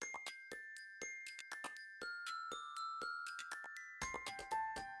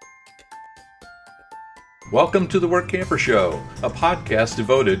Welcome to the Workampers Show, a podcast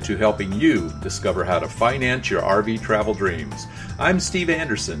devoted to helping you discover how to finance your RV travel dreams. I'm Steve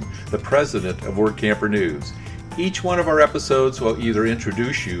Anderson, the president of Workamper News. Each one of our episodes will either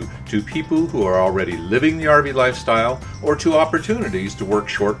introduce you to people who are already living the RV lifestyle or to opportunities to work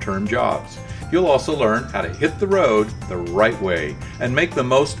short-term jobs. You'll also learn how to hit the road the right way and make the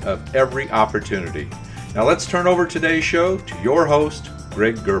most of every opportunity. Now let's turn over today's show to your host,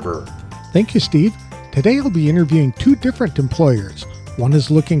 Greg Gerber. Thank you, Steve. Today I'll be interviewing two different employers. One is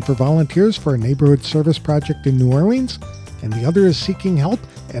looking for volunteers for a neighborhood service project in New Orleans, and the other is seeking help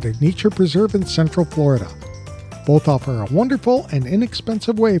at a nature preserve in Central Florida. Both offer a wonderful and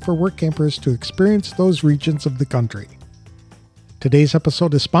inexpensive way for work campers to experience those regions of the country. Today's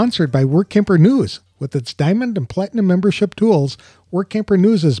episode is sponsored by Workamper News. With its Diamond and Platinum membership tools, Workamper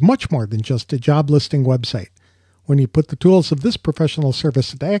News is much more than just a job listing website. When you put the tools of this professional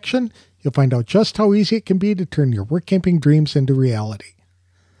service into action, you'll find out just how easy it can be to turn your work camping dreams into reality.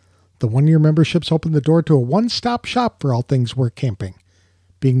 The one-year memberships open the door to a one-stop shop for all things work camping.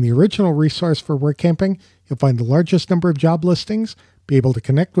 Being the original resource for work camping, you'll find the largest number of job listings, be able to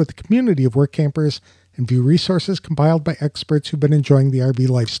connect with the community of work campers, and view resources compiled by experts who've been enjoying the RV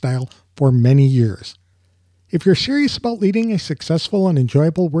lifestyle for many years. If you're serious about leading a successful and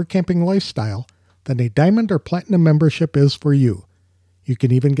enjoyable work camping lifestyle, then a Diamond or Platinum membership is for you. You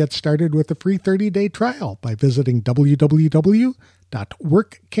can even get started with a free 30-day trial by visiting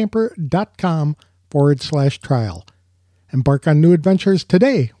www.workcamper.com/trial. Embark on new adventures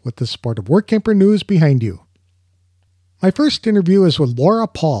today with the support of Workamper News behind you. My first interview is with Laura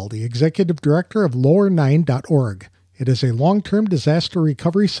Paul, the Executive Director of Lower9.org. It is a long-term disaster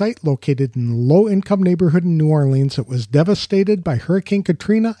recovery site located in a low-income neighborhood in New Orleans that was devastated by Hurricane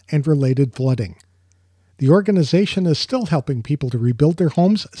Katrina and related flooding. The organization is still helping people to rebuild their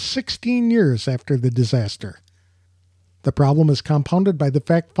homes 16 years after the disaster. The problem is compounded by the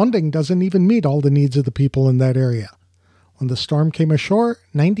fact funding doesn't even meet all the needs of the people in that area. When the storm came ashore,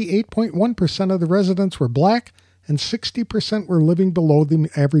 98.1% of the residents were Black and 60% were living below the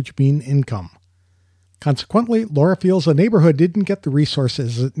average mean income. Consequently, Laura feels the neighborhood didn't get the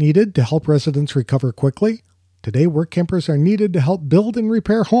resources it needed to help residents recover quickly. Today, work campers are needed to help build and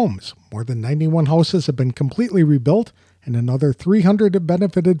repair homes. More than 91 houses have been completely rebuilt, and another 300 have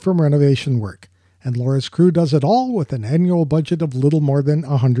benefited from renovation work. And Laura's crew does it all with an annual budget of little more than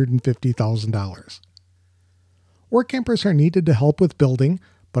 $150,000. Work campers are needed to help with building,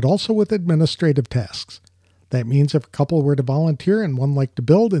 but also with administrative tasks. That means if a couple were to volunteer and one liked to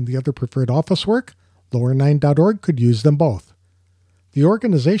build and the other preferred office work, Lower9.org could use them both. The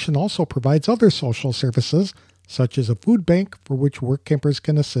organization also provides other social services, such as a food bank for which work campers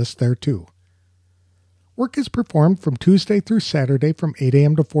can assist there too. Work is performed from Tuesday through Saturday from 8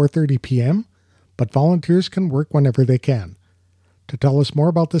 a.m. to 4:30 p.m., but volunteers can work whenever they can. To tell us more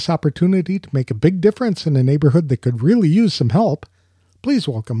about this opportunity to make a big difference in a neighborhood that could really use some help, please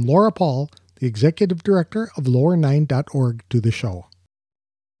welcome Laura Paul, the Executive Director of Lower9.org, to the show.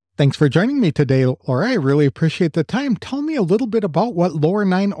 Thanks for joining me today, Laura. I really appreciate the time. Tell me a little bit about what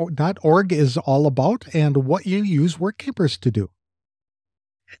Lower9.org is all about and what you use work campers to do.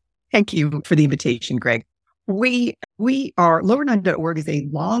 Thank you for the invitation, Greg. Lower9.org is a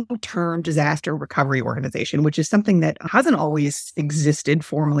long-term disaster recovery organization, which is something that hasn't always existed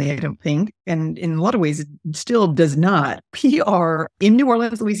formally, I don't think. And in a lot of ways, it still does not. We are in New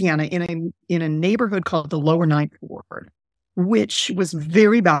Orleans, Louisiana, in a neighborhood called the Lower Ninth Ward, which was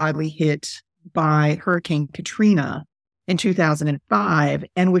very badly hit by Hurricane Katrina in 2005,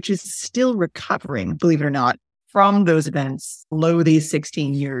 and which is still recovering, believe it or not, from those events these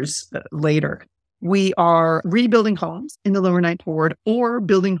 16 years later. We are rebuilding homes in the Lower Ninth Ward or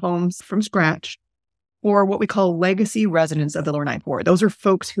building homes from scratch for what we call legacy residents of the Lower Ninth Ward. Those are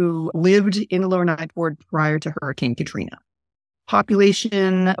folks who lived in the Lower Ninth Ward prior to Hurricane Katrina.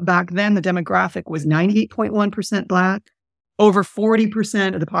 Population back then, the demographic was 98.1% Black. Over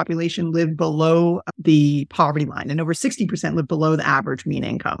 40% of the population lived below the poverty line, and over 60% lived below the average mean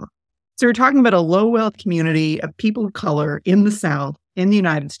income. So we're talking about a low-wealth community of people of color in the South, in the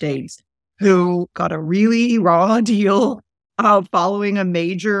United States, who got a really raw deal following a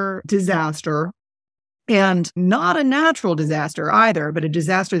major disaster, and not a natural disaster either, but a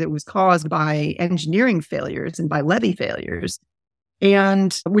disaster that was caused by engineering failures and by levee failures,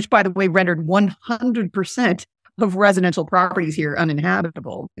 and which, by the way, rendered 100% of residential properties here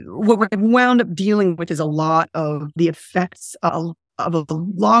uninhabitable. What we wound up dealing with is a lot of the effects of a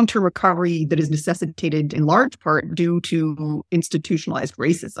long-term recovery that is necessitated in large part due to institutionalized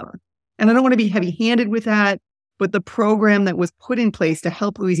racism. And I don't want to be heavy-handed with that, But the program that was put in place to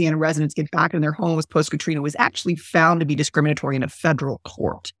help Louisiana residents get back in their homes post-Katrina was actually found to be discriminatory in a federal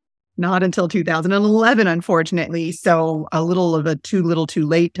court. Not until 2011, unfortunately. So a little of a too little too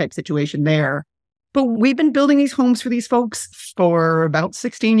late type situation there. But we've been building these homes for these folks for about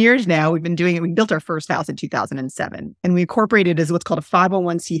 16 years now. We've been doing it. We built our first house in 2007, and we incorporated as what's called a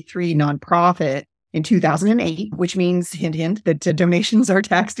 501c3 nonprofit in 2008, which means, hint, hint, that donations are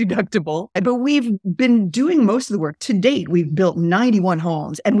tax deductible. But we've been doing most of the work. To date, we've built 91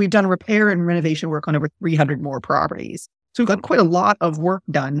 homes, and we've done repair and renovation work on over 300 more properties. So we've got quite a lot of work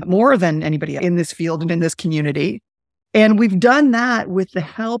done, more than anybody in this field and in this community. And we've done that with the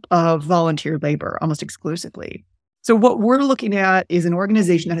help of volunteer labor almost exclusively. So what we're looking at is an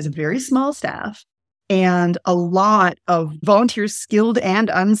organization that has a very small staff and a lot of volunteers, skilled and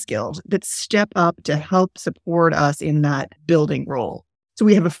unskilled, that step up to help support us in that building role. So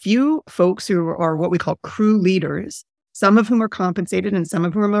we have a few folks who are what we call crew leaders, some of whom are compensated and some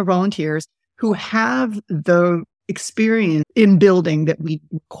of whom are volunteers, who have the experience in building that we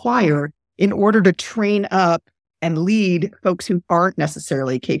require in order to train up and lead folks who aren't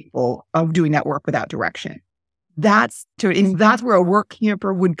necessarily capable of doing that work without direction. That's where a work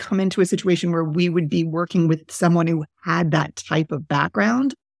camper would come into a situation where we would be working with someone who had that type of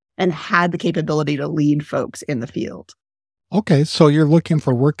background and had the capability to lead folks in the field. Okay, so you're looking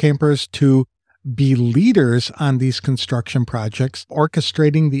for work campers to be leaders on these construction projects,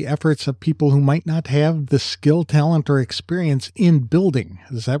 orchestrating the efforts of people who might not have the skill, talent, or experience in building.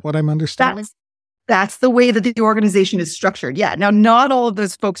 Is that what I'm understanding? That's the way that the organization is structured. Yeah. Now, not all of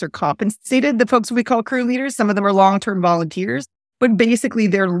those folks are compensated. The folks we call crew leaders, some of them are long-term volunteers, but basically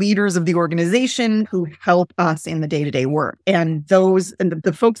they're leaders of the organization who help us in the day-to-day work. And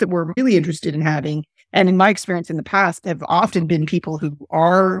the folks that we're really interested in having, and in my experience in the past, have often been people who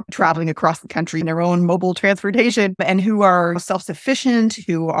are traveling across the country in their own mobile transportation and who are self-sufficient,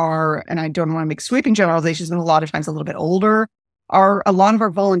 who are, and I don't want to make sweeping generalizations, but a lot of times a little bit older. A lot of our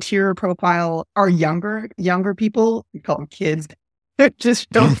volunteer profile are younger people. We call them kids. They're just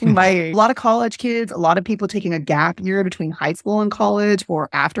showing my age. A lot of college kids, a lot of people taking a gap year between high school and college or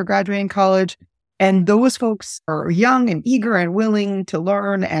after graduating college. And those folks are young and eager and willing to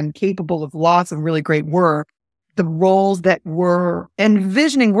learn and capable of lots of really great work. The roles that we're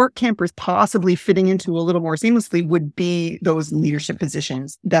envisioning work campers possibly fitting into a little more seamlessly would be those leadership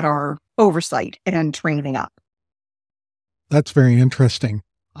positions that are oversight and training up. That's very interesting.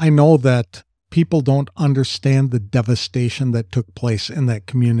 I know that people don't understand the devastation that took place in that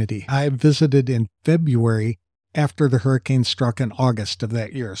community. I visited in February after the hurricane struck in August of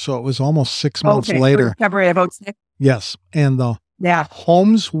that year. So it was almost 6 months later. February of 2006. Yes. And the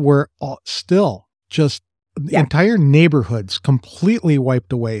homes were still just entire neighborhoods completely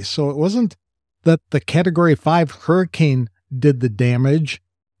wiped away. So it wasn't that the Category 5 hurricane did the damage,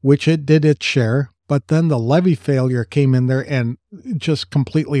 which it did its share. But then the levee failure came in there and just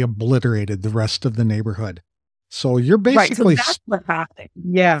completely obliterated the rest of the neighborhood. So you're basically... Right, so that's what happened.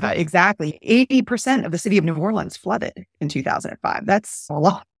 Yeah, exactly. 80% of the city of New Orleans flooded in 2005. That's a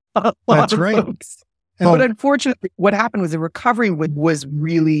lot of folks. But unfortunately, what happened was the recovery was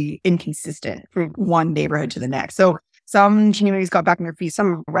really inconsistent from one neighborhood to the next. So some communities got back on their feet.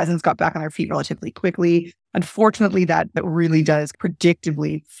 Some residents got back on their feet relatively quickly. Unfortunately, that really does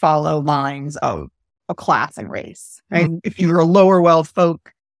predictably follow lines of class and race, right? Mm-hmm. If you're a lower wealth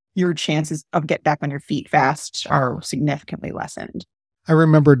folk, your chances of getting back on your feet fast are significantly lessened. I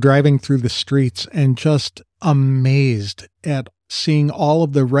remember driving through the streets and just amazed at seeing all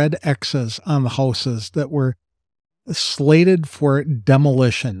of the red X's on the houses that were slated for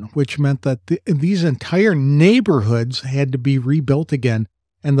demolition, which meant that these entire neighborhoods had to be rebuilt again.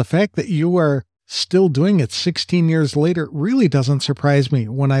 And the fact that you are still doing it 16 years later really doesn't surprise me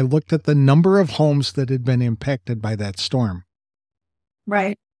when I looked at the number of homes that had been impacted by that storm.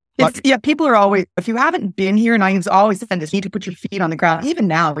 Right. People are always, if you haven't been here, and I always said this, you need to put your feet on the ground, even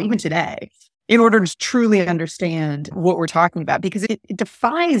now, or even today, in order to truly understand what we're talking about, because it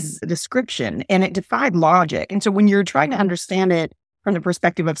defies description and it defied logic. And so when you're trying to understand it from the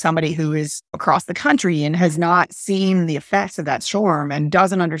perspective of somebody who is across the country and has not seen the effects of that storm and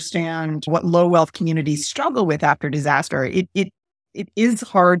doesn't understand what low wealth communities struggle with after disaster, it is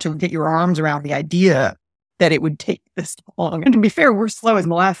hard to get your arms around the idea that it would take this long. And to be fair, we're slow as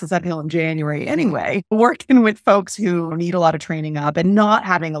molasses uphill in January anyway, working with folks who need a lot of training up and not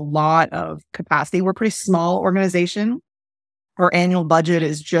having a lot of capacity. We're a pretty small organization. Our annual budget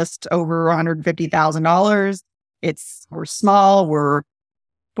is just over $150,000. We're small,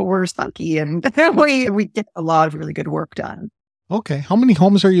 but we're spunky, and we get a lot of really good work done. Okay. How many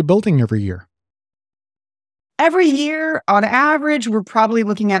homes are you building every year? Every year, on average, we're probably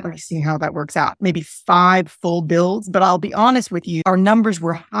looking at, let me see how that works out, maybe 5 full builds. But I'll be honest with you, our numbers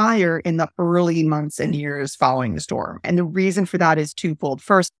were higher in the early months and years following the storm. And the reason for that is twofold.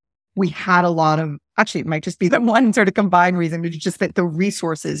 First, we had a lot of, actually, it might just be the one sort of combined reason, which is just that the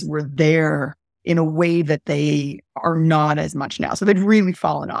resources were there in a way that they are not as much now. So they'd really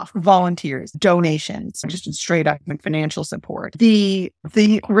fallen off. Volunteers, donations, just straight up financial support. The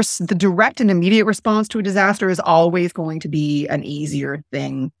direct and immediate response to a disaster is always going to be an easier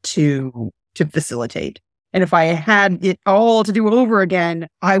thing to facilitate. And if I had it all to do over again,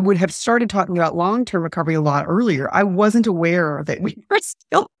 I would have started talking about long-term recovery a lot earlier. I wasn't aware that we were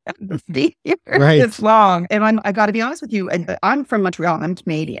still going to be here this long. And I got to be honest with you, I'm from Montreal. I'm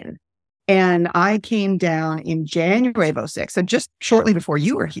Canadian. And I came down in January of 2006, so just shortly before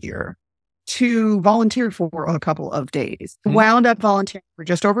you were here, to volunteer for a couple of days. Wound up volunteering for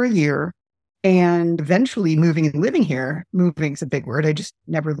just over a year, and eventually moving and living here. Moving's a big word. I just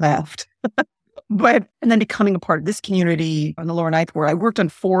never left. And then becoming a part of this community on the Lower Ninth Ward. I worked on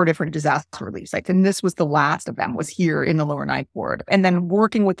 4 different disaster relief sites, and this was the last of them, was here in the Lower Ninth Ward. And then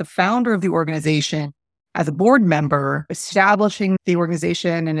working with the founder of the organization as a board member, establishing the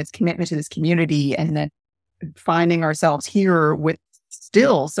organization and its commitment to this community, and then finding ourselves here with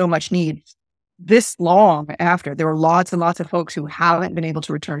still so much need this long after. There were lots and lots of folks who haven't been able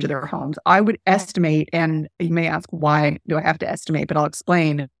to return to their homes. I would estimate, and you may ask, why do I have to estimate? But I'll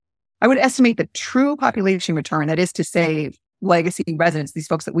explain. I would estimate the true population return, that is to say, legacy residents, these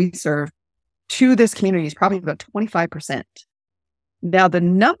folks that we serve, to this community is probably about 25%. Now, the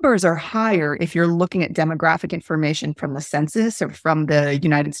numbers are higher if you're looking at demographic information from the census or from the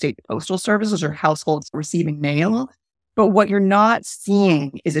United States Postal Services or households receiving mail. But what you're not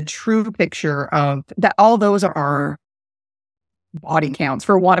seeing is a true picture of that. All those are body counts,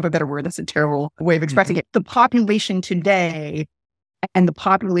 for want of a better word. That's a terrible way of expressing it. The population today and the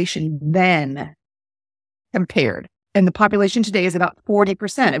population then compared. And the population today is about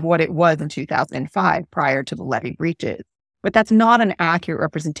 40% of what it was in 2005 prior to the levee breaches. But that's not an accurate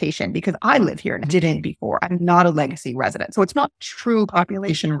representation because I live here and didn't before. I'm not a legacy resident. So it's not true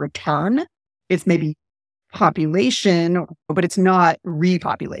population return. It's maybe population, but it's not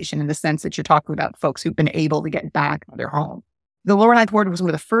repopulation in the sense that you're talking about folks who've been able to get back to their home. The Lower Ninth Ward was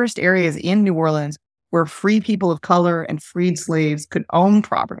one of the first areas in New Orleans where free people of color and freed slaves could own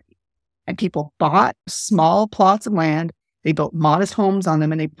property. And people bought small plots of land. They built modest homes on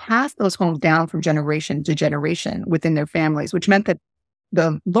them, and they passed those homes down from generation to generation within their families, which meant that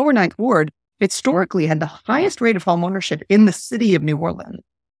the Lower Ninth Ward historically had the highest rate of home ownership in the city of New Orleans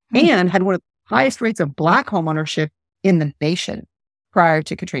and had one of the highest rates of Black home ownership in the nation prior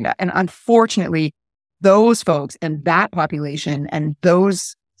to Katrina. And unfortunately, those folks and that population and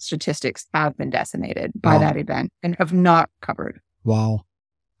those statistics have been decimated by that event and have not recovered. Wow.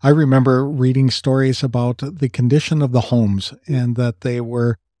 I remember reading stories about the condition of the homes and that they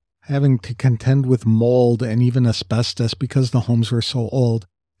were having to contend with mold and even asbestos because the homes were so old.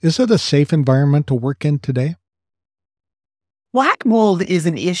 Is it a safe environment to work in today? Black mold is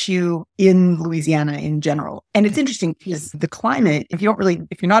an issue in Louisiana in general. And it's interesting because the climate, if you're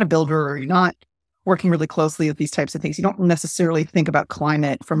not a builder or you're not working really closely with these types of things, you don't necessarily think about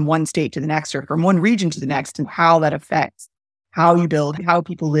climate from one state to the next or from one region to the next and how that affects how you build, how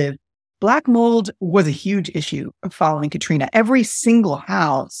people live. Black mold was a huge issue following Katrina. Every single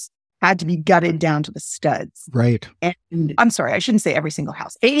house had to be gutted down to the studs. Right. And I'm sorry, I shouldn't say every single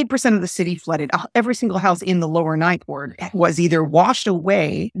house. 80% of the city flooded. Every single house in the Lower Ninth Ward was either washed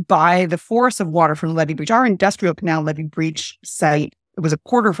away by the force of water from the levee breach. Our industrial canal levee breach site, it was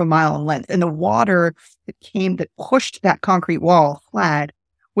 1/4 of a mile in length. And the water that pushed that concrete wall flat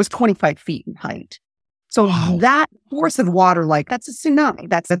was 25 feet in height. So that force of water, that's a tsunami,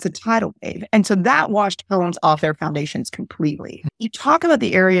 that's a tidal wave. And so that washed homes off their foundations completely. You talk about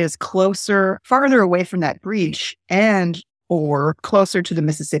the areas farther away from that breach or closer to the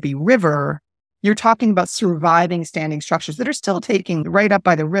Mississippi River, you're talking about surviving standing structures that are still taking right up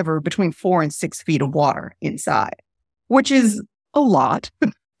by the river between 4 and 6 feet of water inside, which is a lot.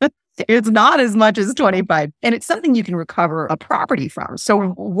 It's not as much as 25. And it's something you can recover a property from. So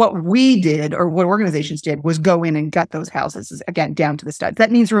what we did, or what organizations did, was go in and gut those houses, again, down to the studs.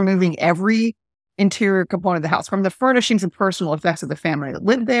 That means removing every interior component of the house, from the furnishings and personal effects of the family that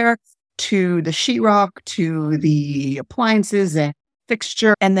lived there, to the sheetrock, to the appliances and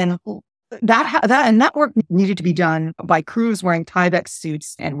fixture. And then that work needed to be done by crews wearing Tyvek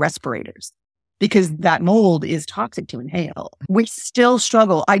suits and respirators, because that mold is toxic to inhale. We still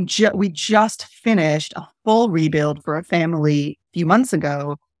struggle. We just finished a full rebuild for a family a few months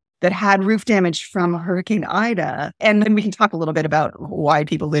ago that had roof damage from Hurricane Ida. And then we can talk a little bit about why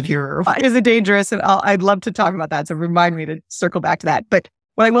people live here. Why is it dangerous? And I'd love to talk about that. So remind me to circle back to that. But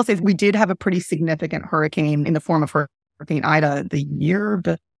what I will say is we did have a pretty significant hurricane in the form of Hurricane Ida the year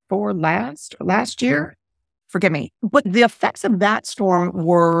before last year. Forgive me. But the effects of that storm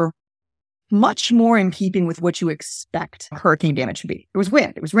were much more in keeping with what you expect hurricane damage to be. It was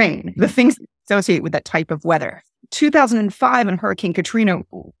wind, it was rain, the things associated with that type of weather. 2005 and Hurricane Katrina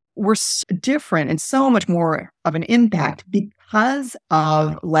were different and so much more of an impact because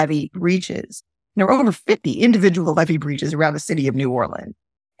of levee breaches. There were over 50 individual levee breaches around the city of New Orleans.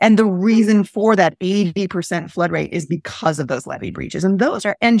 And the reason for that 80% flood rate is because of those levee breaches. And those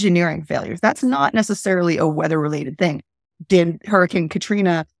are engineering failures. That's not necessarily a weather-related thing. Did Hurricane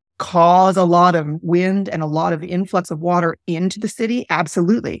Katrina cause a lot of wind and a lot of influx of water into the city?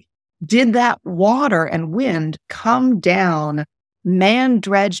 Absolutely. Did that water and wind come down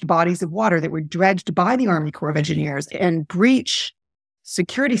man-dredged bodies of water that were dredged by the Army Corps of Engineers and breach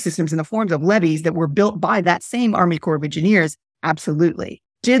security systems in the forms of levees that were built by that same Army Corps of Engineers? Absolutely.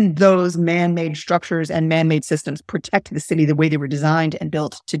 Did those man-made structures and man-made systems protect the city the way they were designed and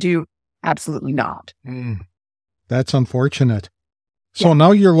built to do? Absolutely not. That's unfortunate. So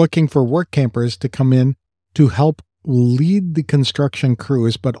now you're looking for Workampers to come in to help lead the construction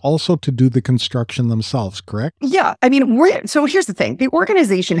crews, but also to do the construction themselves, correct? Yeah. I mean, so here's the thing. The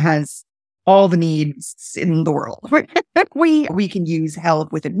organization has all the needs in the world. We can use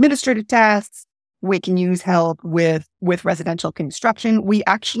help with administrative tasks. We can use help with residential construction. We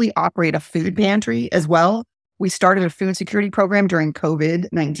actually operate a food pantry as well. We started a food security program during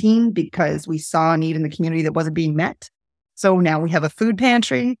COVID-19 because we saw a need in the community that wasn't being met. So now we have a food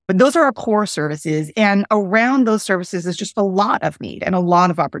pantry, but those are our core services. And around those services is just a lot of need and a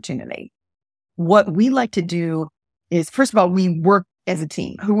lot of opportunity. What we like to do is, first of all, we work as a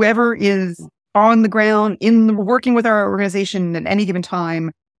team. Whoever is on the ground working with our organization at any given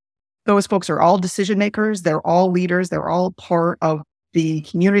time, those folks are all decision makers. They're all leaders. They're all part of the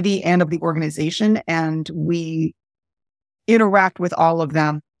community and of the organization. And we interact with all of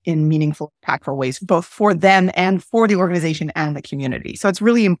them in meaningful, impactful ways, both for them and for the organization and the community. So it's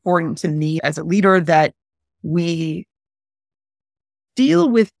really important to me as a leader that we deal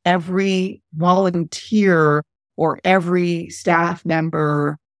with every volunteer or every staff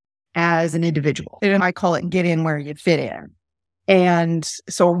member as an individual. And I call it get in where you fit in. And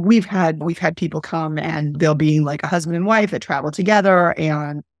so we've had people come and they'll be like a husband and wife that travel together,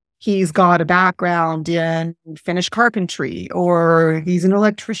 and he's got a background in Finnish carpentry, or he's an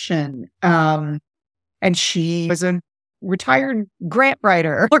electrician. And she was a retired grant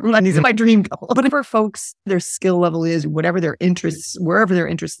writer. These are my dream couple. Whatever folks, their skill level is, whatever their interests, wherever their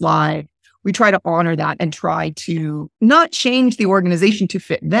interests lie, we try to honor that and try to not change the organization to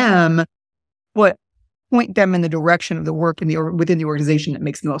fit them, but point them in the direction of the work within the organization that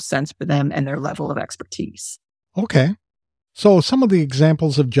makes the most sense for them and their level of expertise. Okay. So some of the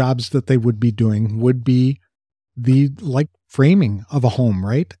examples of jobs that they would be doing would be the framing of a home,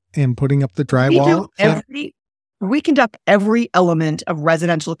 right? And putting up the drywall. We conduct every element of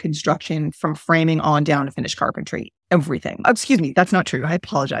residential construction from framing on down to finished carpentry. Everything. Excuse me, that's not true. I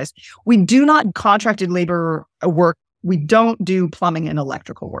apologize. We do not contracted labor work. We don't do plumbing and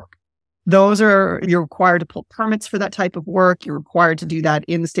electrical work. You're required to pull permits for that type of work. You're required to do that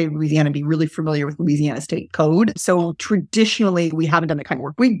in the state of Louisiana, be really familiar with Louisiana state code. So traditionally, we haven't done that kind of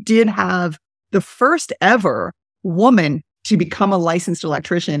work. We did have the first ever woman to become a licensed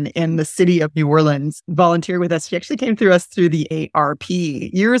electrician in the city of New Orleans volunteer with us. She actually came through us through the ARP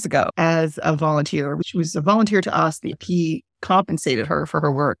years ago as a volunteer. She was a volunteer to us. The AP compensated her for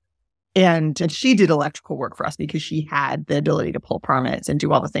her work. And she did electrical work for us because she had the ability to pull permits and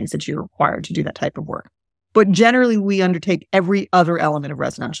do all the things that you're required to do that type of work. But generally, we undertake every other element of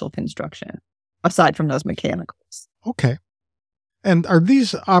residential construction, aside from those mechanicals. Okay. And are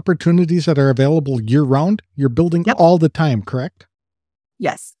these opportunities that are available year-round? You're building all the time, correct?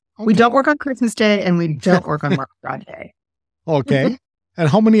 Yes. Okay. We don't work on Christmas Day, and we don't work on Mardi Gras Day. Okay. And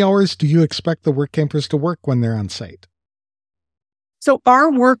how many hours do you expect the Workampers to work when they're on site? So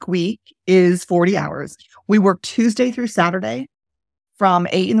our work week is 40 hours. We work Tuesday through Saturday from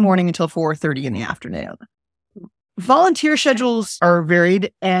 8 in the morning until 4:30 in the afternoon. Volunteer schedules are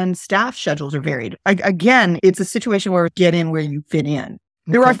varied and staff schedules are varied. Again, it's a situation where get in where you fit in.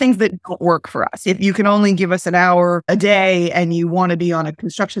 There are things that don't work for us. If you can only give us an hour a day and you want to be on a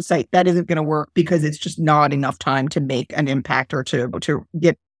construction site, that isn't going to work because it's just not enough time to make an impact or to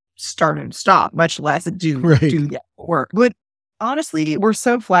get started and stop, much less do that work. But honestly, we're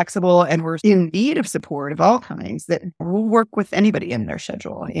so flexible and we're in need of support of all kinds that we'll work with anybody in their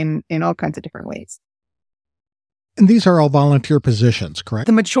schedule in all kinds of different ways. And these are all volunteer positions, correct?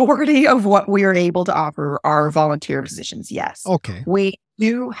 The majority of what we are able to offer are volunteer positions, yes. Okay. We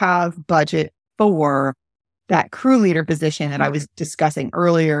do have budget for that crew leader position that I was discussing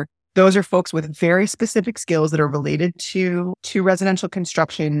earlier. Those are folks with very specific skills that are related to residential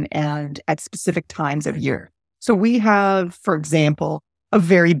construction and at specific times of year. So we have, for example, a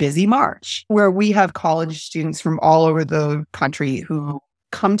very busy March where we have college students from all over the country who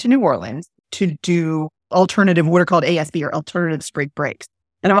come to New Orleans to do alternative, what are called ASB or alternative spring breaks.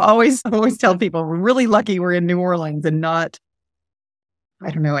 And I always tell people we're really lucky we're in New Orleans and not,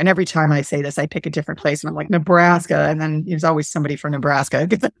 I don't know. And every time I say this, I pick a different place and I'm like, Nebraska. And then there's always somebody from Nebraska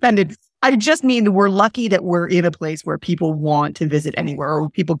gets offended. I just mean we're lucky that we're in a place where people want to visit anywhere or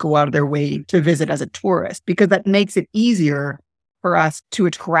people go out of their way to visit as a tourist, because that makes it easier for us to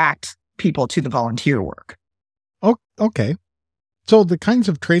attract people to the volunteer work. Oh, okay. So the kinds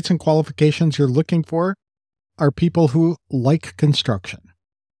of traits and qualifications you're looking for are people who like construction.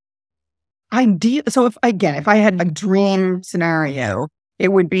 So if I had a dream scenario,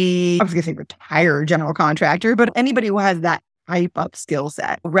 it would be, I was going to say retired general contractor, but anybody who has that type of skill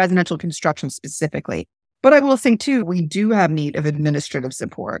set, residential construction specifically. But I will say too, we do have need of administrative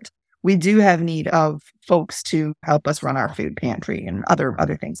support. We do have need of folks to help us run our food pantry and other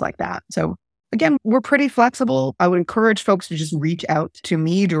things like that. So again, we're pretty flexible. I would encourage folks to just reach out to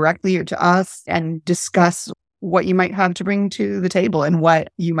me directly or to us and discuss what you might have to bring to the table and what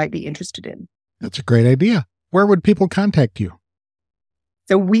you might be interested in. That's a great idea. Where would people contact you?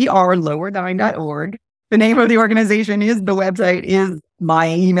 So we are lower9.org. The name of the organization is, the website is,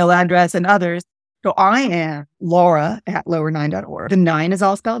 my email address and others. So I am Laura at lower9.org. The 9 is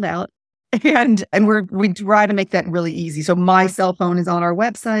all spelled out. And we try to make that really easy. So my cell phone is on our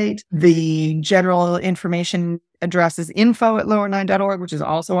website. The general information address is info@lower9.org, which is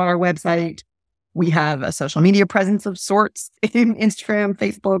also on our website. We have a social media presence of sorts in Instagram,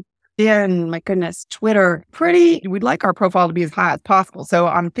 Facebook, and my goodness, Twitter. We'd like our profile to be as high as possible. So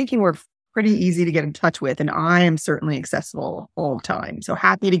I'm thinking we're pretty easy to get in touch with, and I am certainly accessible all the time. So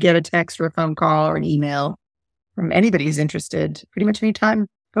happy to get a text or a phone call or an email from anybody who's interested pretty much anytime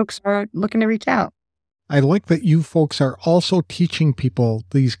folks are looking to reach out. I like that you folks are also teaching people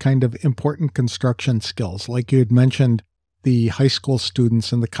these kind of important construction skills. Like you had mentioned, the high school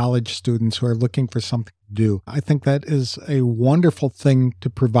students and the college students who are looking for something to do. I think that is a wonderful thing to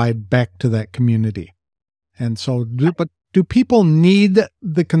provide back to that community. And so, do people need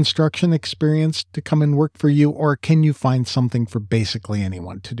the construction experience to come and work for you, or can you find something for basically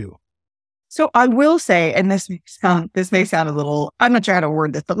anyone to do? So I will say, and this may sound a little, I'm not sure how to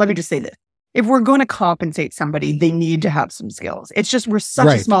word this, but let me just say this. If we're going to compensate somebody, they need to have some skills. It's just, we're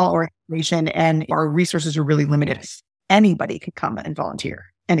such a small organization and our resources are really limited. Anybody can come and volunteer.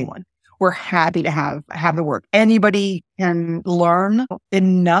 Anyone. We're happy to have the work. Anybody can learn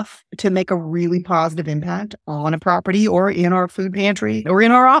enough to make a really positive impact on a property or in our food pantry or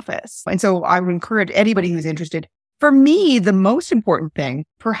in our office. And so I would encourage anybody who's interested. For me, the most important thing,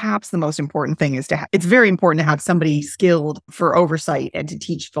 perhaps the most important thing is it's very important to have somebody skilled for oversight and to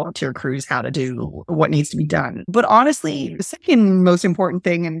teach volunteer crews how to do what needs to be done. But honestly, the second most important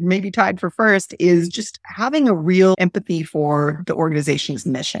thing, and maybe tied for first, is just having a real empathy for the organization's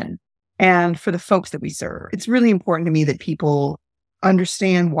mission and for the folks that we serve. It's really important to me that people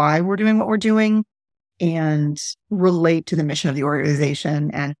understand why we're doing what we're doing and relate to the mission of the organization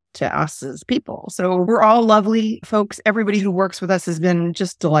and to us as people. So we're all lovely folks. Everybody who works with us has been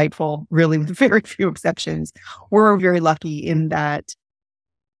just delightful, really, with very few exceptions. We're very lucky in that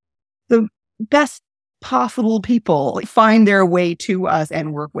the best possible people find their way to us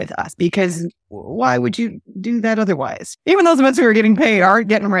and work with us, because why would you do that otherwise? Even those of us who are getting paid aren't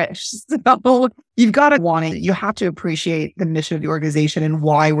getting rich. So you've got to want it. You have to appreciate the mission of the organization and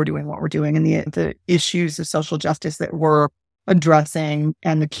why we're doing what we're doing and the issues of social justice that we're addressing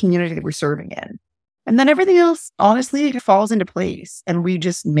and the community that we're serving in. And then everything else, honestly, falls into place and we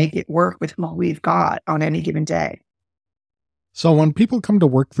just make it work with what we've got on any given day. So when people come to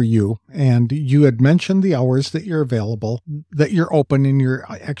work for you, and you had mentioned the hours that you're available, that you're open and you're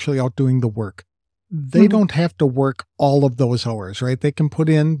actually out doing the work, they don't have to work all of those hours, right? They can put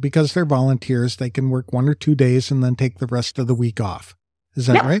in, because they're volunteers, they can work 1 or 2 days and then take the rest of the week off. Is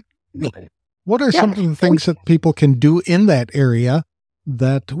that right? What are some of the things that people can do in that area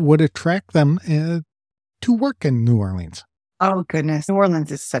that would attract them to work in New Orleans? Oh, goodness. New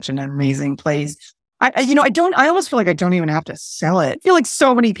Orleans is such an amazing place. I almost feel like I don't even have to sell it. I feel like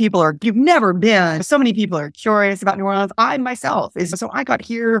you've never been, so many people are curious about New Orleans. I myself so I got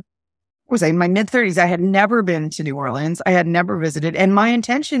here, was I in my mid-30s? I had never been to New Orleans. I had never visited. And my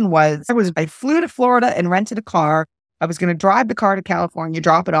intention was, I flew to Florida and rented a car. I was going to drive the car to California,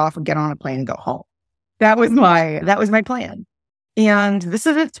 drop it off and get on a plane and go home. That was my plan. And this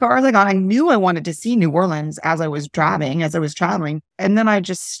is as far as I got. I knew I wanted to see New Orleans as I was traveling. And then I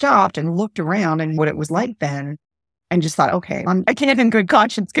just stopped and looked around and what it was like then and just thought, okay, I can't in good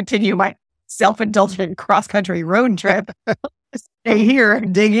conscience continue my self-indulgent cross-country road trip. Stay here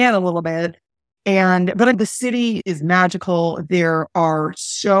and dig in a little bit. But the city is magical. There are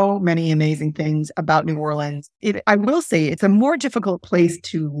so many amazing things about New Orleans. I will say it's a more difficult place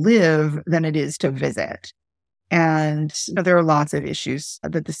to live than it is to visit. And there are lots of issues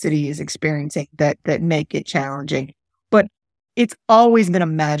that the city is experiencing that make it challenging. But it's always been a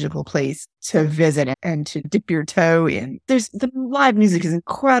magical place to visit and to dip your toe in. The live music is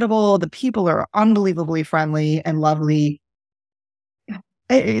incredible. The people are unbelievably friendly and lovely.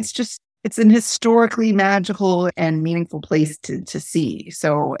 It's an historically magical and meaningful place to see.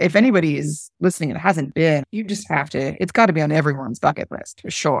 So if anybody is listening and hasn't been, you just have to. It's got to be on everyone's bucket list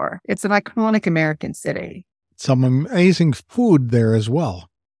for sure. It's an iconic American city. Some amazing food there as well.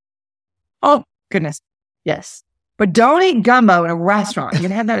 Oh, goodness. Yes. But don't eat gumbo in a restaurant. You can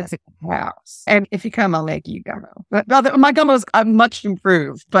have that at the house. And if you come, I'll make you gumbo. My gumbo's much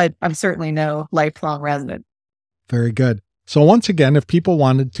improved, but I'm certainly no lifelong resident. Very good. So once again, if people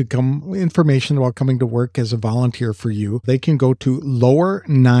wanted to information about coming to work as a volunteer for you, they can go to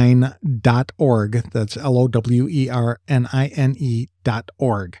lower9.org. That's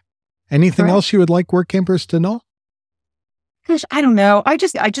LOWERNINE.org. Anything else you would like work campers to know? Gosh, I don't know. I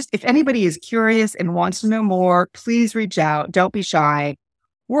just, if anybody is curious and wants to know more, please reach out. Don't be shy.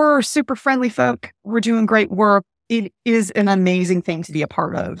 We're super friendly folk. We're doing great work. It is an amazing thing to be a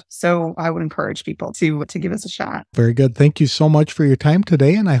part of. So I would encourage people to give us a shot. Very good. Thank you so much for your time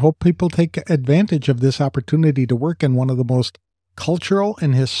today. And I hope people take advantage of this opportunity to work in one of the most cultural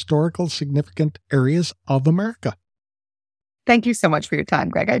and historical significant areas of America. Thank you so much for your time,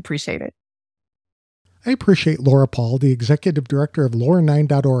 Greg. I appreciate it. I appreciate Laura Paul, the Executive Director of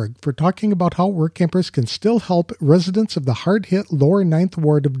lower9.org, for talking about how work campers can still help residents of the hard-hit Lower 9th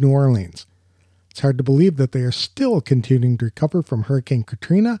Ward of New Orleans. It's hard to believe that they are still continuing to recover from Hurricane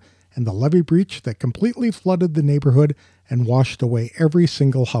Katrina and the levee breach that completely flooded the neighborhood and washed away every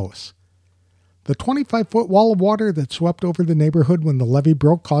single house. The 25-foot wall of water that swept over the neighborhood when the levee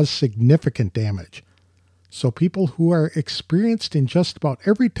broke caused significant damage. So people who are experienced in just about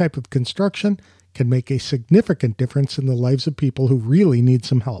every type of construction can make a significant difference in the lives of people who really need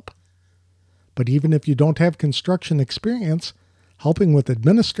some help. But even if you don't have construction experience, helping with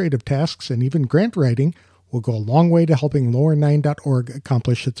administrative tasks and even grant writing will go a long way to helping lower9.org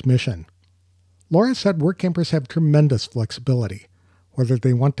accomplish its mission. Laura said work campers have tremendous flexibility. Whether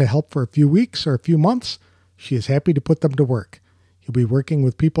they want to help for a few weeks or a few months, she is happy to put them to work. You'll be working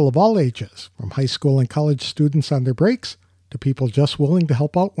with people of all ages, from high school and college students on their breaks to people just willing to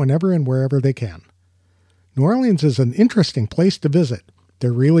help out whenever and wherever they can. New Orleans is an interesting place to visit.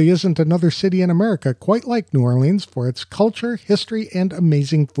 There really isn't another city in America quite like New Orleans for its culture, history, and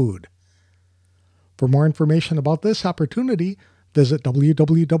amazing food. For more information about this opportunity, visit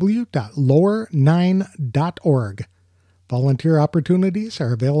www.lower9.org. Volunteer opportunities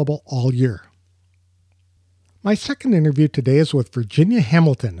are available all year. My second interview today is with Virginia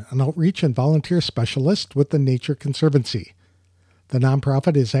Hamilton, an outreach and volunteer specialist with the Nature Conservancy. The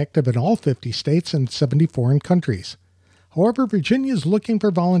nonprofit is active in all 50 states and 70 foreign countries. However, Virginia is looking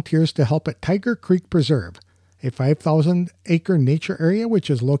for volunteers to help at Tiger Creek Preserve, a 5,000-acre nature area which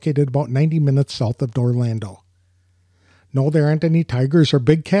is located about 90 minutes south of Orlando. No, there aren't any tigers or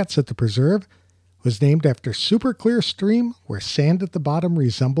big cats at the preserve. It was named after super clear stream where sand at the bottom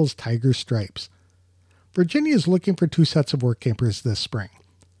resembles tiger stripes. Virginia is looking for 2 sets of work campers this spring.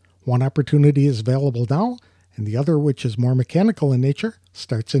 One opportunity is available now, and the other, which is more mechanical in nature,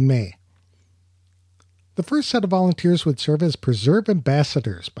 starts in May. The first set of volunteers would serve as preserve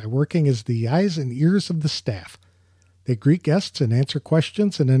ambassadors by working as the eyes and ears of the staff. They greet guests and answer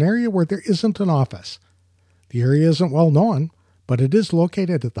questions in an area where there isn't an office. The area isn't well known, but it is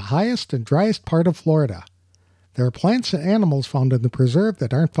located at the highest and driest part of Florida. There are plants and animals found in the preserve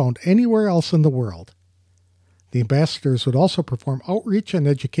that aren't found anywhere else in the world. The ambassadors would also perform outreach and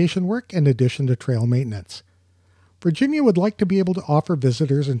education work in addition to trail maintenance. Virginia would like to be able to offer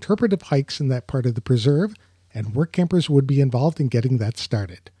visitors interpretive hikes in that part of the preserve, and work campers would be involved in getting that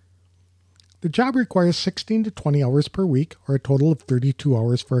started. The job requires 16 to 20 hours per week, or a total of 32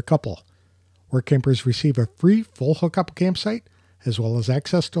 hours for a couple. Work campers receive a free full hookup campsite as well as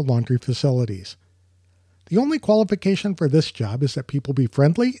access to laundry facilities. The only qualification for this job is that people be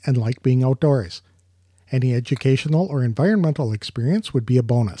friendly and like being outdoors. Any educational or environmental experience would be a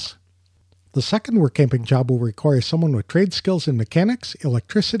bonus. The second work camping job will require someone with trade skills in mechanics,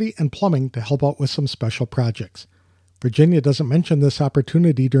 electricity, and plumbing to help out with some special projects. Virginia doesn't mention this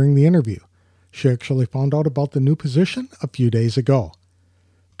opportunity during the interview. She actually found out about the new position a few days ago.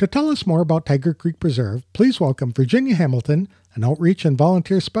 To tell us more about Tiger Creek Preserve, please welcome Virginia Hamilton, an outreach and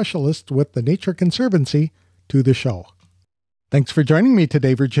volunteer specialist with the Nature Conservancy, to the show. Thanks for joining me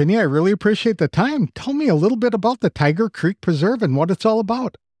today, Virginia. I really appreciate the time. Tell me a little bit about the Tiger Creek Preserve and what it's all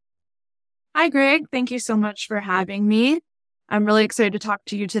about. Hi, Greg. Thank you so much for having me. I'm really excited to talk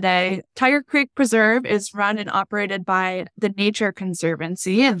to you today. Tiger Creek Preserve is run and operated by the Nature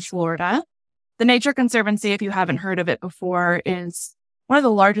Conservancy in Florida. The Nature Conservancy, if you haven't heard of it before, is one of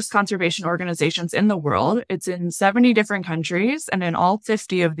the largest conservation organizations in the world. It's in 70 different countries and in all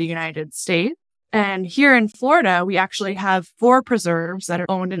 50 of the United States. And here in Florida, we actually have 4 preserves that are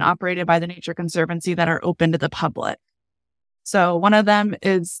owned and operated by the Nature Conservancy that are open to the public. So one of them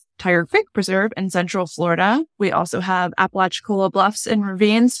is Tiger Creek Preserve in Central Florida. We also have Apalachicola Bluffs and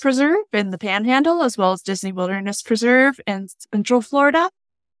Ravines Preserve in the Panhandle, as well as Disney Wilderness Preserve in Central Florida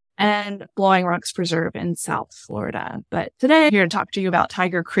and Blowing Rocks Preserve in South Florida. But today I'm here to talk to you about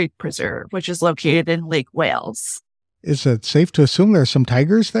Tiger Creek Preserve, which is located in Lake Wales. Is it safe to assume there are some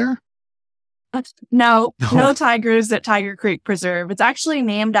tigers there? No tigers at Tiger Creek Preserve. It's actually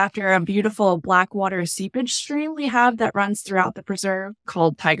named after a beautiful blackwater seepage stream we have that runs throughout the preserve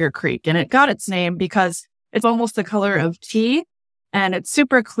called Tiger Creek. And it got its name because it's almost the color of tea and it's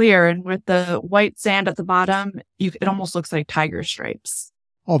super clear. And with the white sand at the bottom, it almost looks like tiger stripes.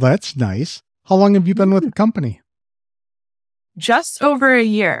 Oh, that's nice. How long have you been with the company? Just over a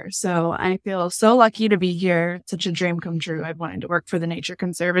year. So I feel so lucky to be here. It's such a dream come true. I've wanted to work for the Nature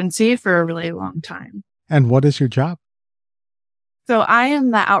Conservancy for a really long time. And what is your job? So I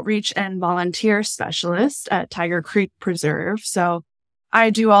am the outreach and volunteer specialist at Tiger Creek Preserve. So I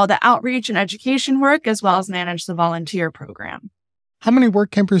do all the outreach and education work as well as manage the volunteer program. How many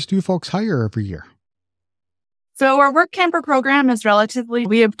work campers do you folks hire every year? So our work camper program is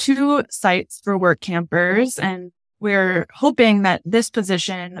we have 2 sites for work campers, and we're hoping that this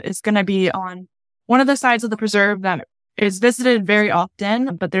position is going to be on one of the sides of the preserve that is visited very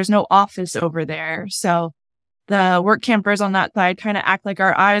often, but there's no office over there. So the work campers on that side kind of act like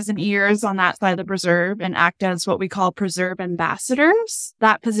our eyes and ears on that side of the preserve and act as what we call preserve ambassadors.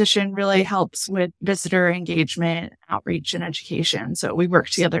 That position really helps with visitor engagement, outreach, and education. So we work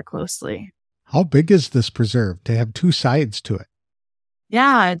together closely. How big is this preserve to have 2 sides to it?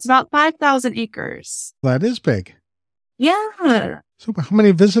 Yeah, it's about 5,000 acres. That is big. Yeah. So how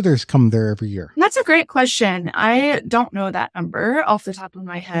many visitors come there every year? That's a great question. I don't know that number off the top of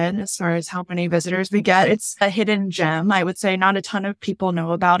my head as far as how many visitors we get. It's a hidden gem. I would say not a ton of people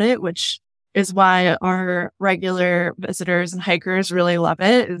know about it, which is why our regular visitors and hikers really love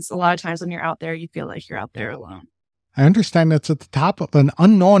it. Is a lot of times when you're out there, you feel like you're out there alone. I understand it's at the top of an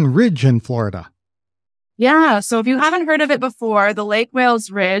unknown ridge in Florida. Yeah. So if you haven't heard of it before, the Lake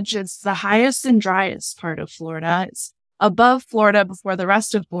Wales Ridge is the highest and driest part of Florida. It's above Florida before the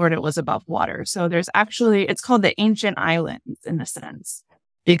rest of Florida was above water. So it's called the Ancient Islands in a sense,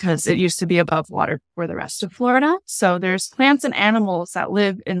 because it used to be above water for the rest of Florida. So there's plants and animals that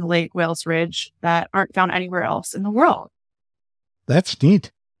live in Lake Wales Ridge that aren't found anywhere else in the world. That's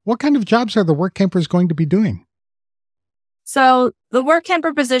neat. What kind of jobs are the work campers going to be doing? So the work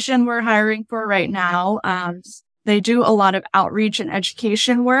camper position we're hiring for right now, they do a lot of outreach and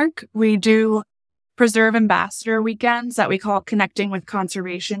education work. We do preserve ambassador weekends that we call connecting with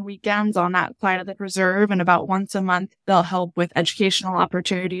conservation weekends on that side of the preserve. And about once a month, they'll help with educational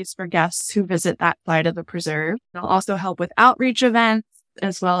opportunities for guests who visit that side of the preserve. They'll also help with outreach events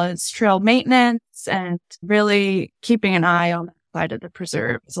as well as trail maintenance and really keeping an eye on that side of the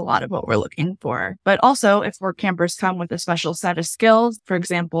preserve is a lot of what we're looking for. But also if work campers come with a special set of skills, for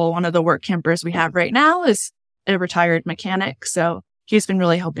example, one of the work campers we have right now is a retired mechanic. So he's been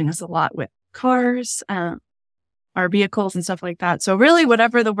really helping us a lot with cars, our vehicles and stuff like that. So really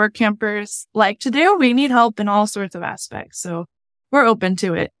whatever the work campers like to do, we need help in all sorts of aspects. So we're open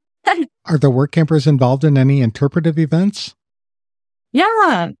to it. Are the work campers involved in any interpretive events?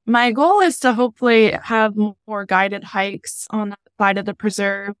 Yeah, my goal is to hopefully have more guided hikes on that side of the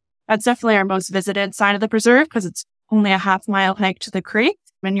preserve. That's definitely our most visited side of the preserve because it's only a half-mile hike to the creek.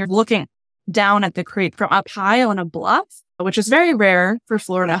 And you're looking down at the creek from up high on a bluff, which is very rare for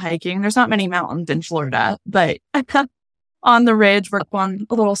Florida hiking. There's not many mountains in Florida, but on the ridge. We're up on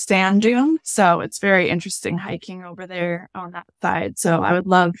a little sand dune. So it's very interesting hiking over there on that side. So I would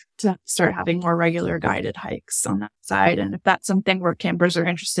love to start having more regular guided hikes on that side. And if that's something where campers are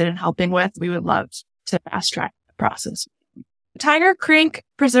interested in helping with, we would love to fast track the process. Tiger Creek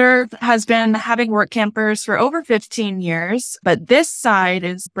Preserve has been having work campers for over 15 years, but this side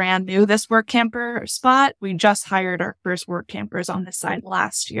is brand new. This work camper spot, we just hired our first work campers on this side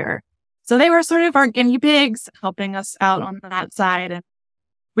last year. So they were sort of our guinea pigs helping us out on that side. And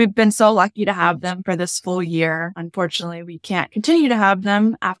we've been so lucky to have them for this full year. Unfortunately, we can't continue to have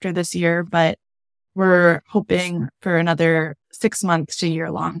them after this year, but we're hoping for another 6 months to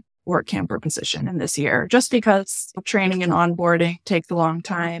year-long work camper position in this year, just because training and onboarding takes a long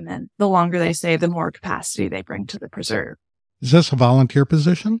time. And the longer they stay, the more capacity they bring to the preserve. Is this a volunteer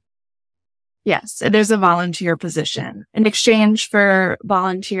position? Yes, it is a volunteer position. In exchange for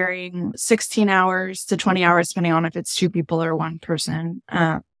volunteering 16 hours to 20 hours, depending on if it's 2 people or 1 person,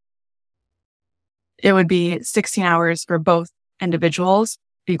 it would be 16 hours for both individuals,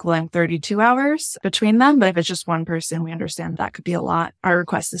 equaling 32 hours between them. But if it's just 1 person, we understand that could be a lot. Our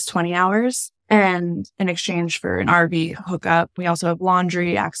request is 20 hours. And in exchange for an RV hookup, we also have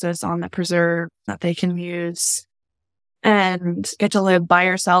laundry access on the preserve that they can use and get to live by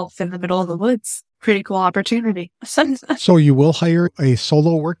yourself in the middle of the woods. Pretty cool opportunity. So you will hire a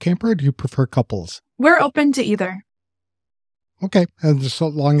solo work camper, or do you prefer couples? We're open to either. Okay. And so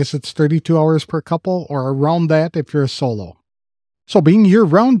long as it's 32 hours per couple or around that if you're a solo. So being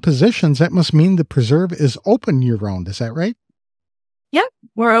year-round positions, that must mean the preserve is open year-round. Is that right? Yep.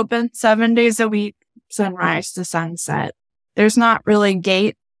 We're open 7 days a week, sunrise to sunset. There's not really a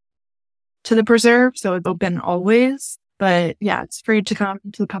gate to the preserve, so it's open always. But yeah, it's free to come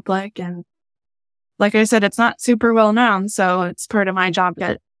to the public. And like I said, it's not super well known, so it's part of my job to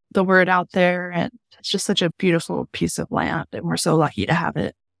get the word out there. And it's just such a beautiful piece of land, and we're so lucky to have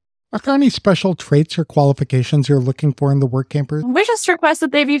it. Are there any special traits or qualifications you're looking for in the work campers? We just request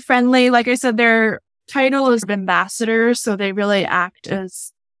that they be friendly. Like I said, their title is ambassadors, so they really act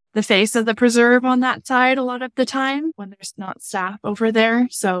as the face of the preserve on that side a lot of the time when there's not staff over there.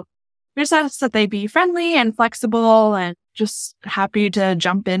 So we just ask that they be friendly and flexible and just happy to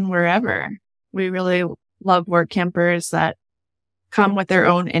jump in wherever. We really love work campers that come with their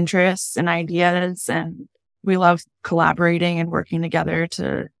own interests and ideas, and we love collaborating and working together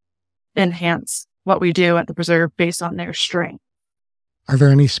to enhance what we do at the preserve based on their strength. Are there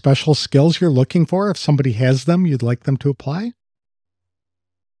any special skills you're looking for? If somebody has them, you'd like them to apply?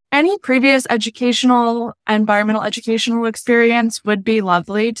 Any previous environmental educational experience would be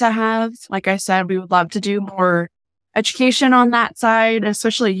lovely to have. Like I said, we would love to do more education on that side,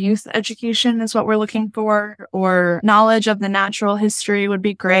 especially youth education is what we're looking for, or knowledge of the natural history would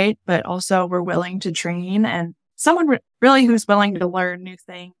be great, but also we're willing to train and someone really who's willing to learn new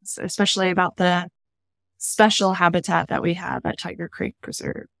things, especially about the special habitat that we have at Tiger Creek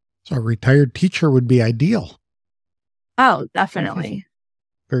Preserve. So a retired teacher would be ideal. Oh, definitely.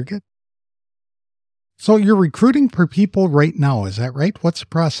 Very good. So you're recruiting for people right now, is that right? What's the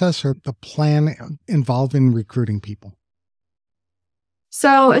process or the plan involved in recruiting people?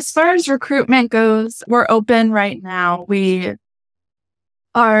 So as far as recruitment goes, we're open right now. We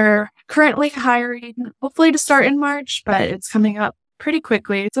are currently hiring, hopefully to start in March, but it's coming up pretty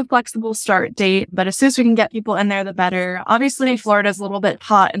quickly. It's a flexible start date, but as soon as we can get people in there, the better. Obviously, Florida's a little bit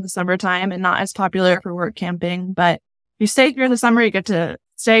hot in the summertime and not as popular for work camping, but you stay here in the summer, you get to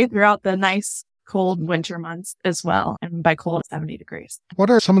stay throughout the nice, cold winter months as well. And by cold, 70 degrees. What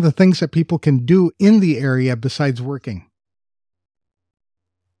are some of the things that people can do in the area besides working?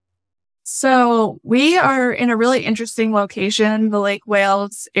 So we are in a really interesting location. The Lake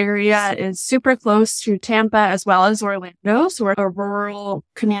Wales area is super close to Tampa as well as Orlando. So we're a rural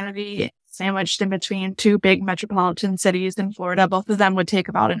community sandwiched in between 2 big metropolitan cities in Florida. Both of them would take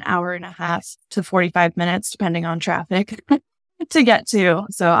about an hour and a half to 45 minutes, depending on traffic, to get to.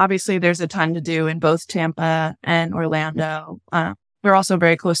 So obviously there's a ton to do in both Tampa and Orlando. We're also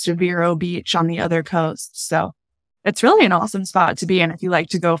very close to Vero Beach on the other coast. So it's really an awesome spot to be in if you like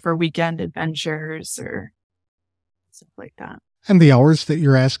to go for weekend adventures or stuff like that. And the hours that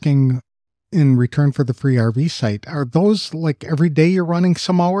you're asking in return for the free RV site, are those like every day you're running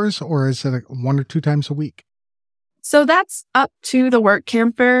some hours, or is it 1 or 2 times a week? So that's up to the work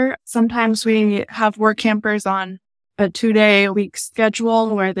camper. Sometimes we have work campers on a 2-day-a-week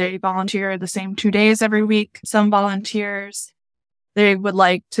schedule where they volunteer the same 2 days every week. Some volunteers, they would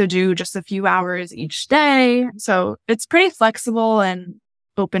like to do just a few hours each day. So it's pretty flexible and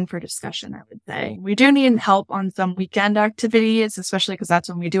open for discussion, I would say. We do need help on some weekend activities, especially because that's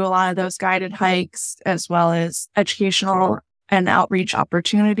when we do a lot of those guided hikes, as well as educational and outreach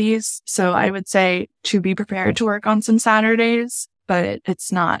opportunities. So I would say to be prepared to work on some Saturdays, but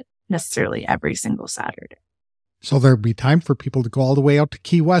it's not necessarily every single Saturday. So there'd be time for people to go all the way out to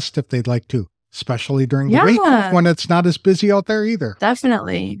Key West if they'd like to, especially during the week when it's not as busy out there either.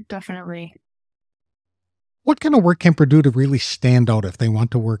 Definitely. What can a work camper do to really stand out if they want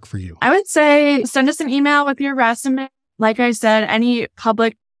to work for you? I would say send us an email with your resume. Like I said, any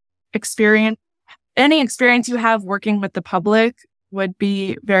experience you have working with the public would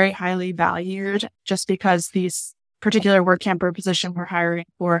be very highly valued, just because these particular work camper position we're hiring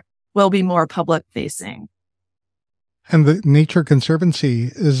for will be more public facing. And the Nature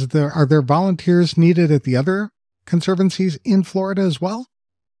Conservancy, are there volunteers needed at the other conservancies in Florida as well?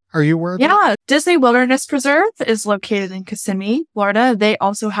 Are you aware of that? Yeah, Disney Wilderness Preserve is located in Kissimmee, Florida. They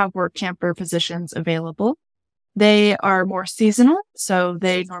also have work camper positions available. They are more seasonal, so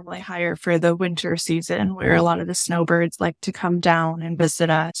they normally hire for the winter season where a lot of the snowbirds like to come down and visit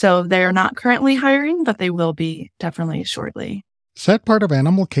us. So they are not currently hiring, but they will be definitely shortly. Is that part of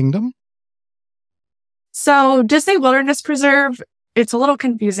Animal Kingdom? So Disney Wilderness Preserve, it's a little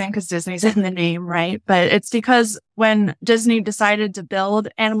confusing because Disney's in the name, right? But it's because when Disney decided to build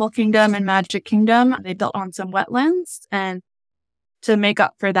Animal Kingdom and Magic Kingdom, they built on some wetlands. And to make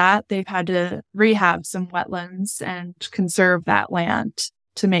up for that, they've had to rehab some wetlands and conserve that land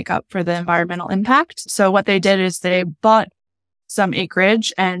to make up for the environmental impact. So what they did is they bought some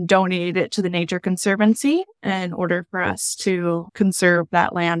acreage and donated it to the Nature Conservancy in order for us to conserve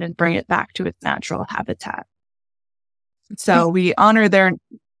that land and bring it back to its natural habitat. So we honor their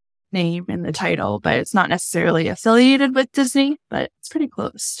name in the title, but it's not necessarily affiliated with Disney, but it's pretty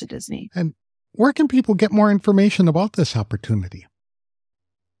close to Disney. And where can people get more information about this opportunity?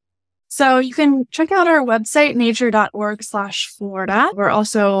 So you can check out our website, nature.org/Florida.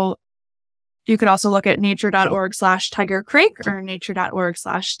 You could also look at nature.org/Tiger Creek or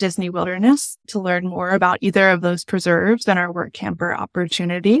nature.org/Disney Wilderness to learn more about either of those preserves and our work camper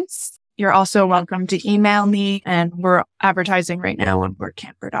opportunities. You're also welcome to email me, and we're advertising right now on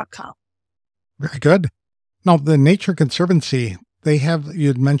workcamper.com. Very good. Now, the Nature Conservancy,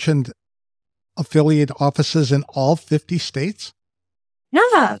 you'd mentioned affiliate offices in all 50 states?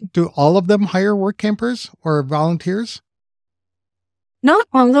 Yeah. Do all of them hire work campers or volunteers? Not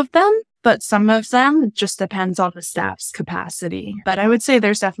all of them, but some of them. It just depends on the staff's capacity. But I would say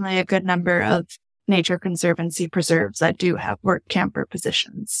there's definitely a good number of Nature Conservancy preserves that do have work camper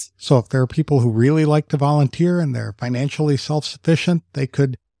positions. So if there are people who really like to volunteer and they're financially self-sufficient, they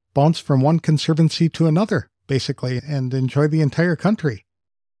could bounce from one conservancy to another, basically, and enjoy the entire country.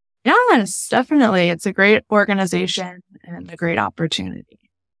 Yes, definitely. It's a great organization and a great opportunity.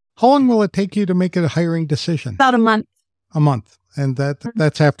 How long will it take you to make a hiring decision? About a month. A month. And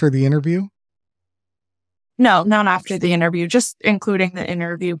that's after the interview? No, not after the interview, just including the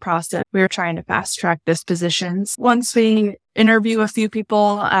interview process. We were trying to fast track this position. Once we interview a few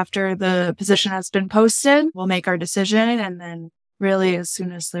people after the position has been posted, we'll make our decision. And then really, as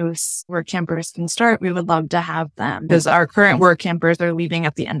soon as those work campers can start, we would love to have them because our current work campers are leaving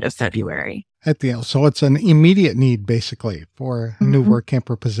at the end of February. So it's an immediate need, basically, for a new work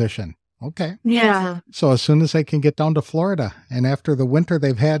camper position. Okay. Yeah. So as soon as they can get down to Florida, and after the winter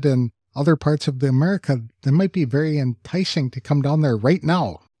they've had in other parts of America, it might be very enticing to come down there right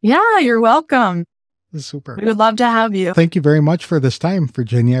now. Yeah, you're welcome. Super. We would love to have you. Thank you very much for this time,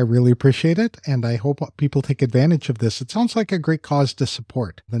 Virginia. I really appreciate it, and I hope people take advantage of this. It sounds like a great cause to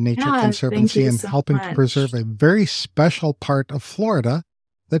support the Nature Conservancy and helping to preserve a very special part of Florida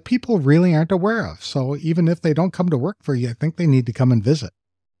that people really aren't aware of. So even if they don't come to work for you, I think they need to come and visit.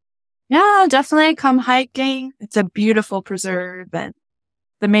 Yeah, definitely come hiking. It's a beautiful preserve and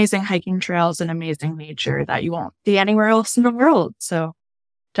amazing hiking trails and amazing nature that you won't see anywhere else in the world. So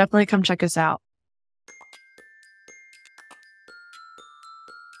definitely come check us out.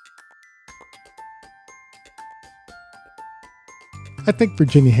 I thank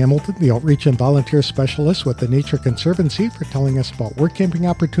Virginia Hamilton, the Outreach and Volunteer Specialist with the Nature Conservancy, for telling us about work camping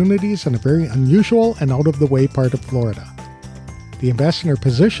opportunities in a very unusual and out-of-the-way part of Florida. The ambassador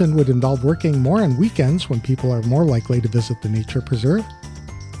position would involve working more on weekends when people are more likely to visit the nature preserve.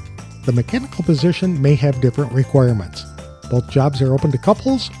 The mechanical position may have different requirements. Both jobs are open to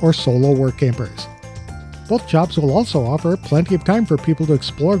couples or solo work campers. Both jobs will also offer plenty of time for people to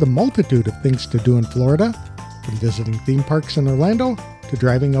explore the multitude of things to do in Florida, from visiting theme parks in Orlando to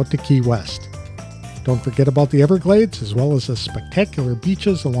driving out to Key West. Don't forget about the Everglades, as well as the spectacular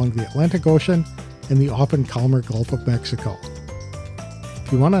beaches along the Atlantic Ocean and the often calmer Gulf of Mexico.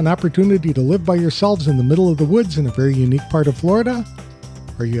 If you want an opportunity to live by yourselves in the middle of the woods in a very unique part of Florida,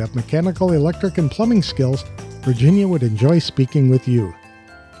 or you have mechanical, electric, and plumbing skills, Virginia would enjoy speaking with you. You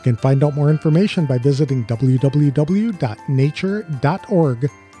can find out more information by visiting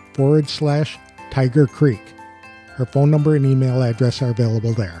www.nature.org/Tiger Creek. Her phone number and email address are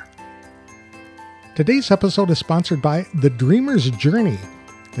available there. Today's episode is sponsored by The Dreamer's Journey.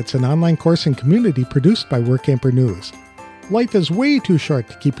 It's an online course and community produced by Workamper News. Life is way too short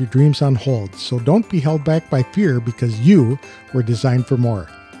to keep your dreams on hold, so don't be held back by fear because you were designed for more.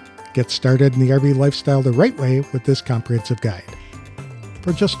 Get started in the RV lifestyle the right way with this comprehensive guide.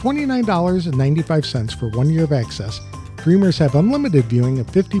 For just $29.95 for 1 year of access, Dreamers have unlimited viewing of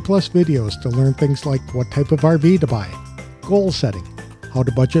 50-plus videos to learn things like what type of RV to buy, goal setting, how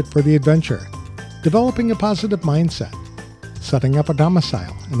to budget for the adventure, developing a positive mindset, setting up a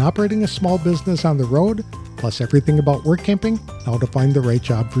domicile, and operating a small business on the road, plus everything about work camping and how to find the right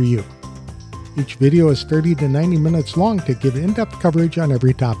job for you. Each video is 30 to 90 minutes long to give in-depth coverage on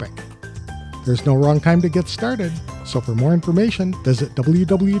every topic. There's no wrong time to get started, so for more information, visit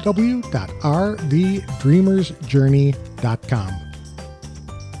www.rvdreamersjourney.com.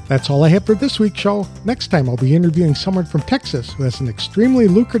 That's all I have for this week's show. Next time, I'll be interviewing someone from Texas who has an extremely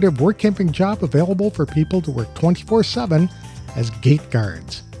lucrative work camping job available for people to work 24/7 as gate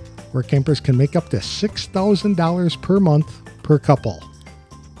guards. Work campers can make up to $6,000 per month per couple.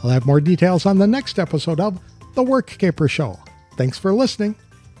 I'll have more details on the next episode of The Work Camper Show. Thanks for listening.